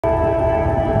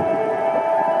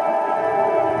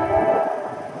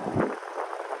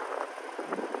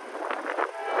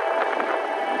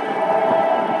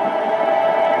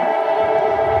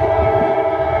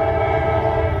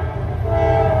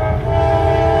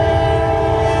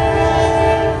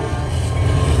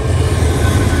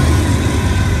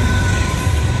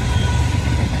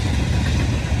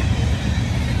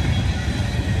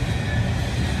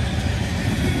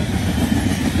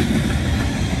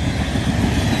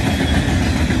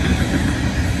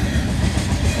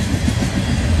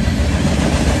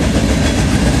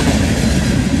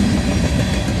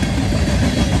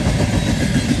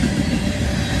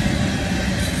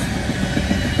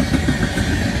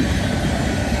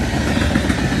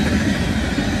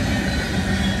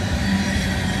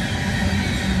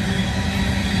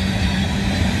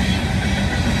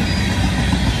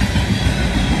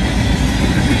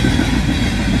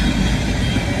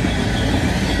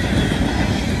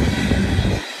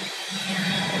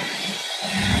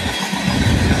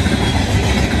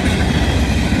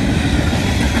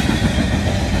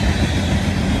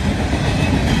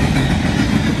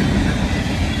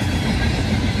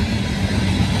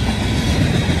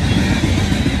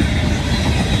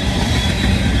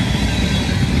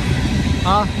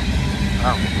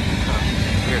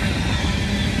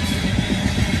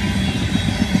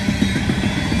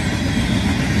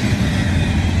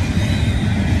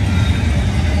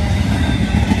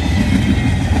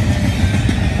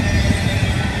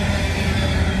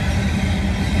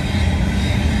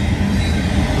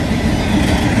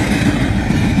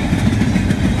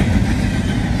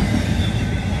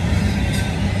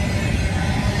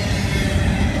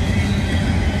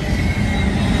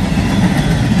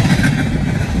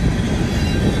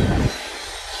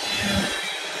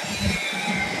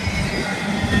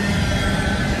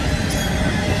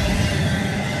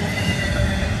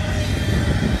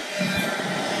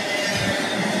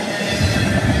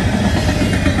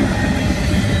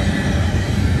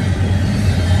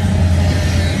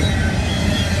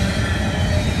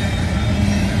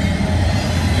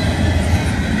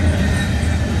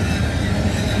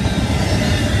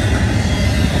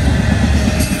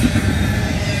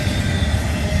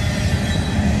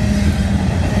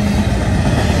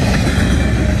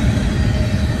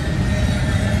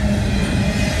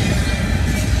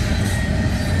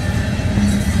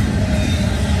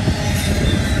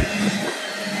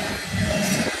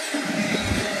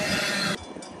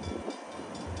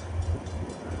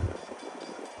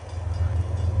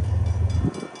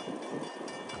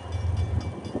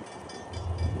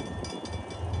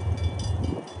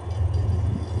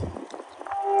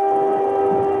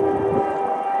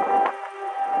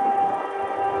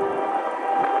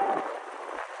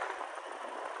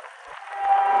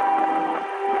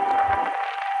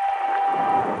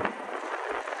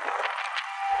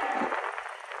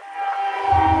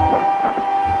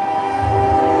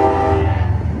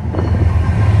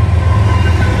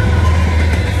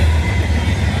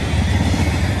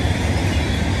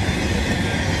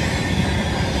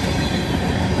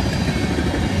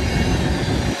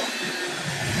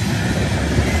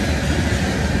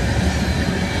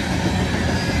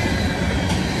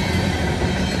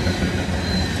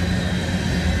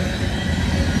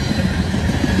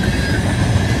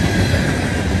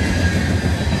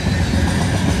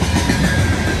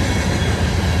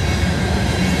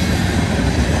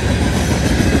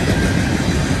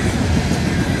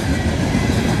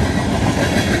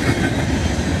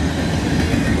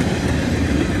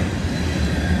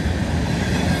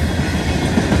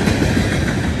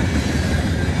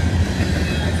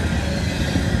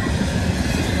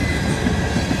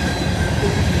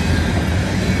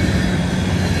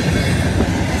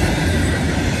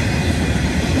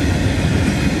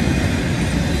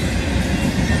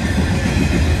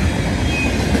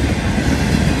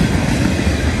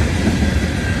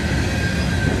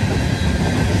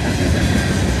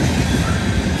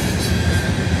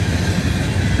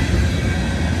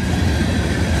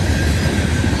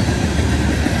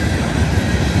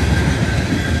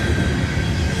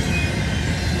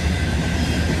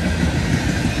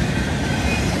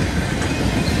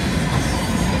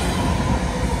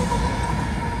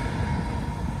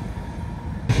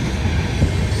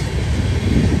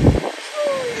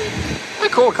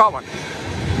cool, caught one.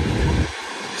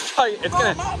 It's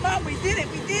gonna. Mom, we did it.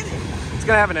 It's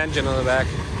gonna have an engine on the back.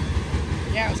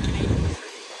 Yeah, it was Canadian.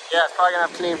 Yeah, it's probably gonna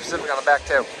have Canadian Pacific on the back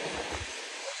too.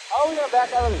 How are we gonna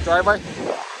back out of the driveway?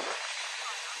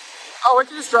 Oh, we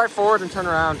can just drive forward and turn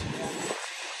around.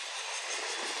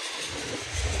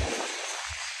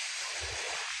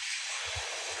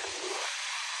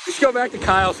 We should go back to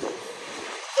Kyle's. I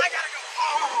gotta go.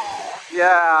 Oh.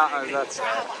 Yeah, that's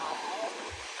sad.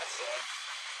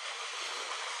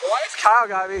 Why has Kyle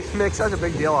got me make such a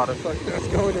big deal out of us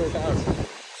going to his house?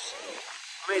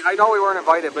 I mean, I know we weren't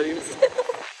invited, but he was. I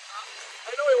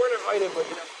know we weren't invited, but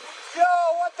you know. Yo,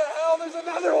 what the hell? There's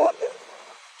another one.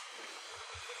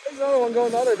 There's another one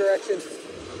going the other direction.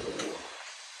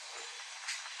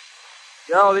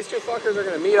 Yo, these two fuckers are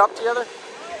gonna meet up together.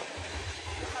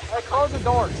 Hey, close the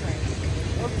doors.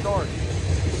 Close the doors.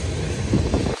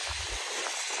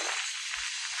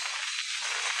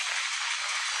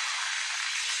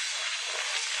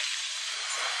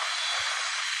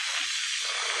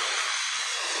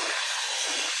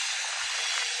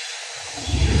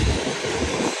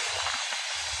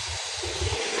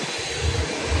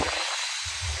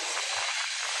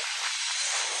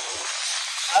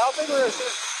 I don't think we're gonna see.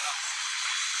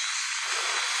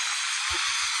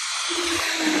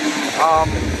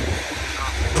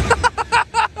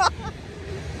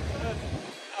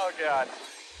 Oh god.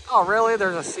 Oh really?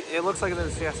 It looks like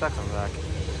there's a CSX on the back.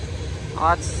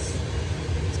 Oh,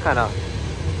 it's kind of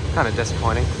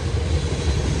disappointing.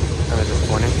 Kind of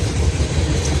disappointing.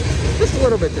 Just a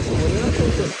little bit disappointing.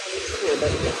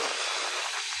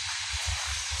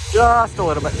 Just a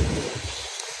little bit.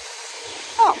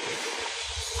 Oh.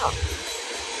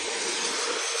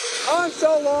 I'm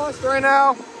so lost right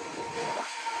now.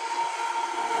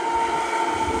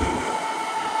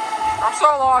 I'm so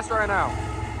lost right now.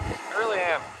 I really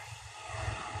am.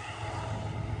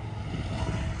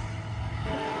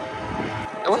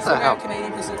 What the hell?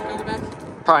 Canadian Pacific on the back?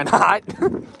 Probably not.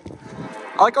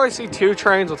 I like how I see two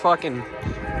trains with fucking.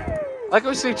 I like how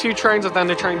I see two trains with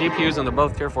under train DPUs and they're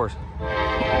both Tier 4s.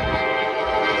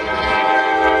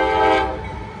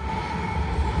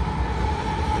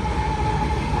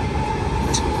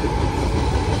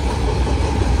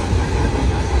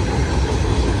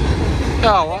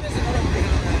 Oh, what?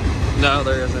 No,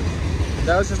 there isn't.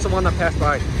 That was just the one that passed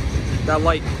by. That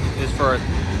light is for it.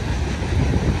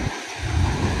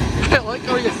 I like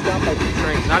how you get stopped by two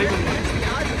trains. Not even.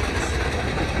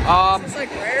 Is this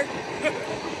like rare?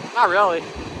 Not really.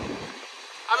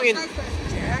 I mean.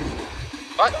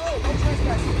 What?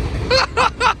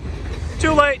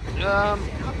 Too late.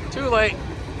 Too late.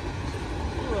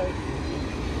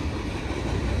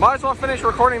 Might as well finish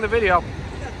recording the video.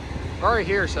 We're already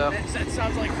here, so. That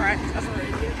sounds like crack. That's what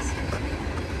it is.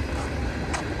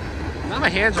 Now my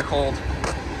hands are cold.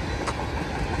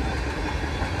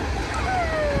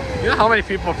 You know how many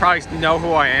people probably know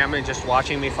who I am and just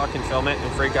watching me fucking film it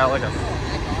and freak out like a...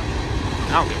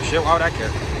 I don't give a shit. Why would I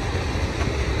care?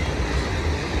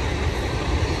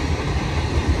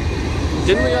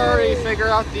 Didn't we already figure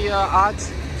out the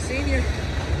odds? Senior.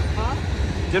 Huh?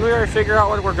 Didn't we already figure out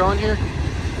what we're going here?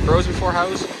 Bros before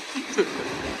house?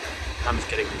 I'm just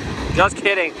kidding. Just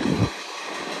kidding.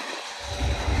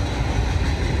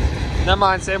 Never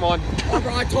mind, same one. Oh,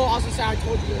 bro, I told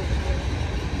you.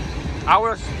 I would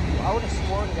have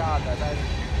sworn to God that.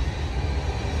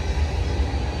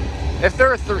 If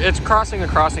there are it's crossing a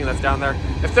crossing that's down there.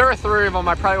 If there are three of them,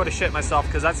 I probably would have shit myself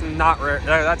because that's not rare.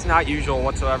 That's not usual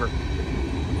whatsoever.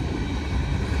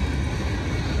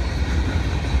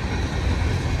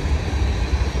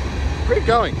 Where are you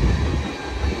going?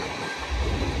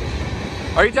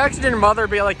 Are you texting your mother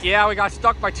and be like, yeah, we got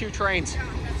stuck by two trains? Yeah, I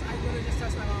literally just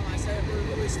texted my mom. I said we're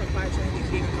literally stuck by a train. You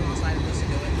can't even come outside and listen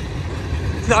to it.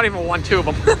 Not even one, two of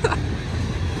them.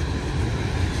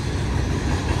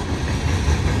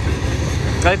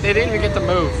 They didn't even get to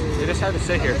move. They just had to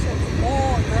sit here. This one's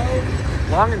long, bro.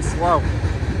 Long and slow.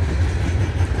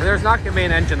 And there's not gonna be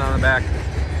an engine on the back.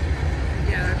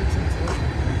 Yeah, that makes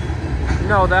sense.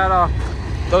 No,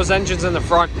 those engines in the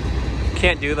front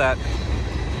can't do that.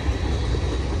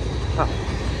 Huh.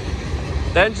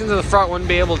 The engines in the front wouldn't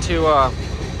be able to,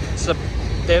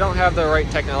 they don't have the right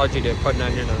technology to put an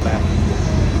engine on the back.